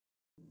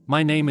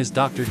My name is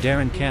Dr.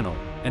 Darren Cannell,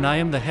 and I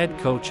am the head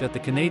coach at the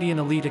Canadian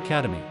Elite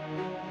Academy.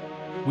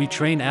 We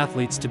train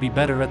athletes to be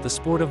better at the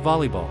sport of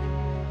volleyball.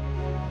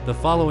 The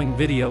following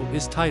video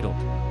is titled,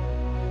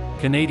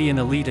 Canadian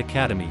Elite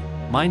Academy,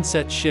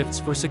 Mindset Shifts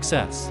for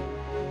Success.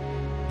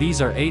 These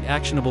are 8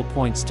 actionable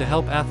points to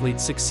help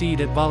athletes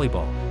succeed at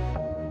volleyball.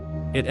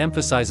 It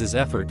emphasizes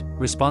effort,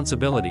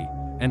 responsibility,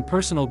 and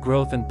personal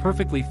growth and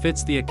perfectly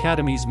fits the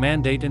Academy's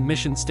mandate and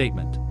mission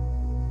statement.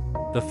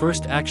 The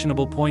first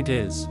actionable point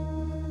is,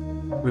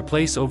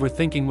 replace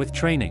overthinking with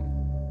training.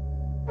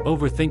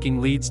 Overthinking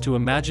leads to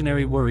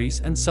imaginary worries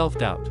and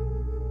self-doubt.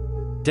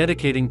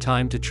 Dedicating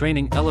time to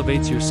training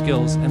elevates your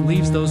skills and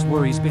leaves those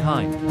worries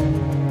behind.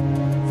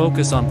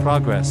 Focus on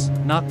progress,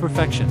 not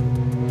perfection.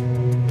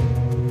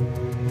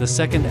 The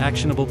second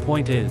actionable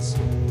point is,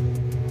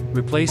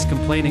 replace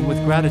complaining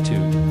with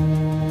gratitude.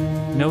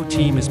 No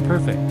team is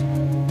perfect.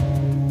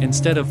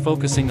 Instead of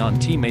focusing on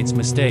teammates'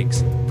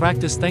 mistakes,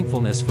 practice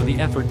thankfulness for the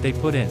effort they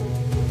put in.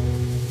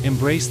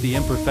 Embrace the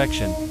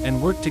imperfection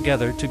and work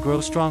together to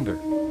grow stronger.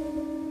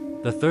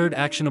 The third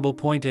actionable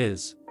point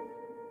is,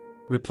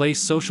 replace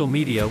social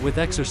media with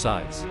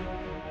exercise.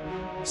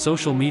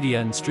 Social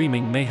media and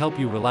streaming may help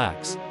you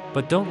relax,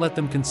 but don't let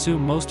them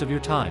consume most of your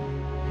time.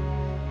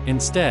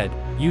 Instead,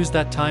 use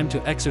that time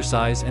to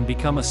exercise and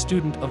become a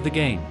student of the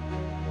game.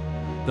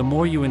 The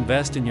more you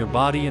invest in your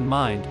body and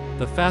mind,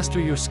 the faster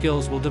your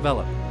skills will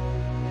develop.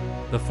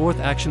 The fourth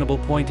actionable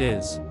point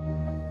is,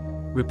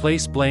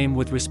 replace blame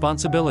with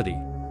responsibility.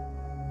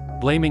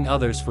 Blaming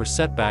others for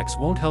setbacks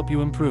won't help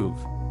you improve.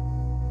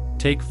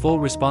 Take full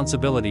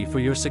responsibility for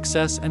your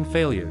success and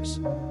failures.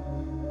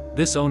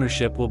 This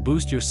ownership will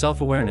boost your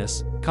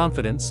self-awareness,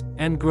 confidence,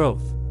 and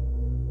growth.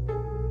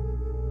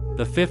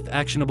 The fifth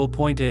actionable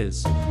point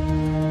is,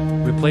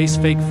 replace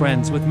fake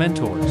friends with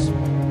mentors.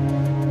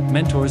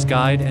 Mentors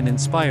guide and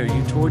inspire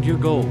you toward your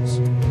goals.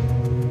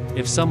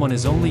 If someone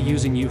is only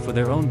using you for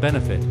their own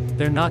benefit,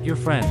 they're not your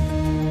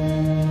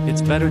friend.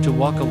 It's better to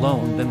walk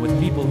alone than with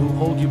people who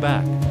hold you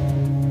back.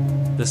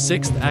 The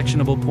sixth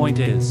actionable point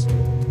is,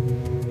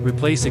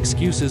 replace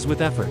excuses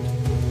with effort.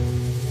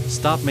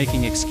 Stop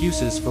making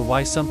excuses for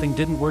why something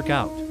didn't work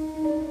out.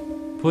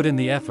 Put in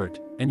the effort,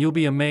 and you'll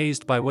be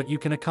amazed by what you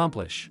can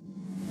accomplish.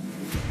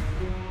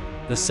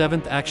 The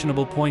seventh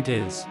actionable point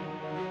is,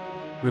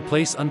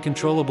 replace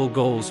uncontrollable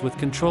goals with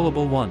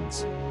controllable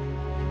ones.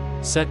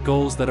 Set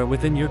goals that are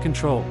within your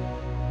control.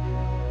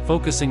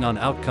 Focusing on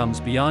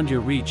outcomes beyond your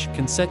reach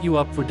can set you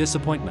up for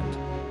disappointment.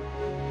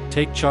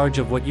 Take charge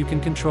of what you can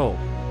control.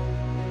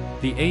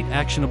 The eighth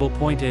actionable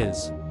point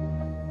is,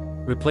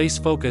 replace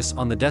focus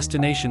on the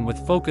destination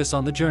with focus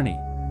on the journey.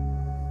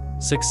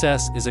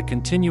 Success is a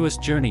continuous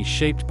journey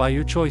shaped by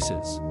your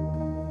choices.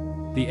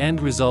 The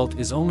end result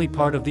is only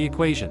part of the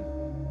equation.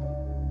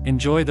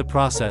 Enjoy the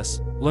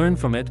process, learn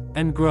from it,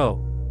 and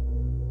grow.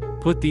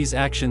 Put these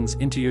actions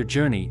into your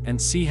journey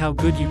and see how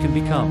good you can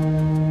become.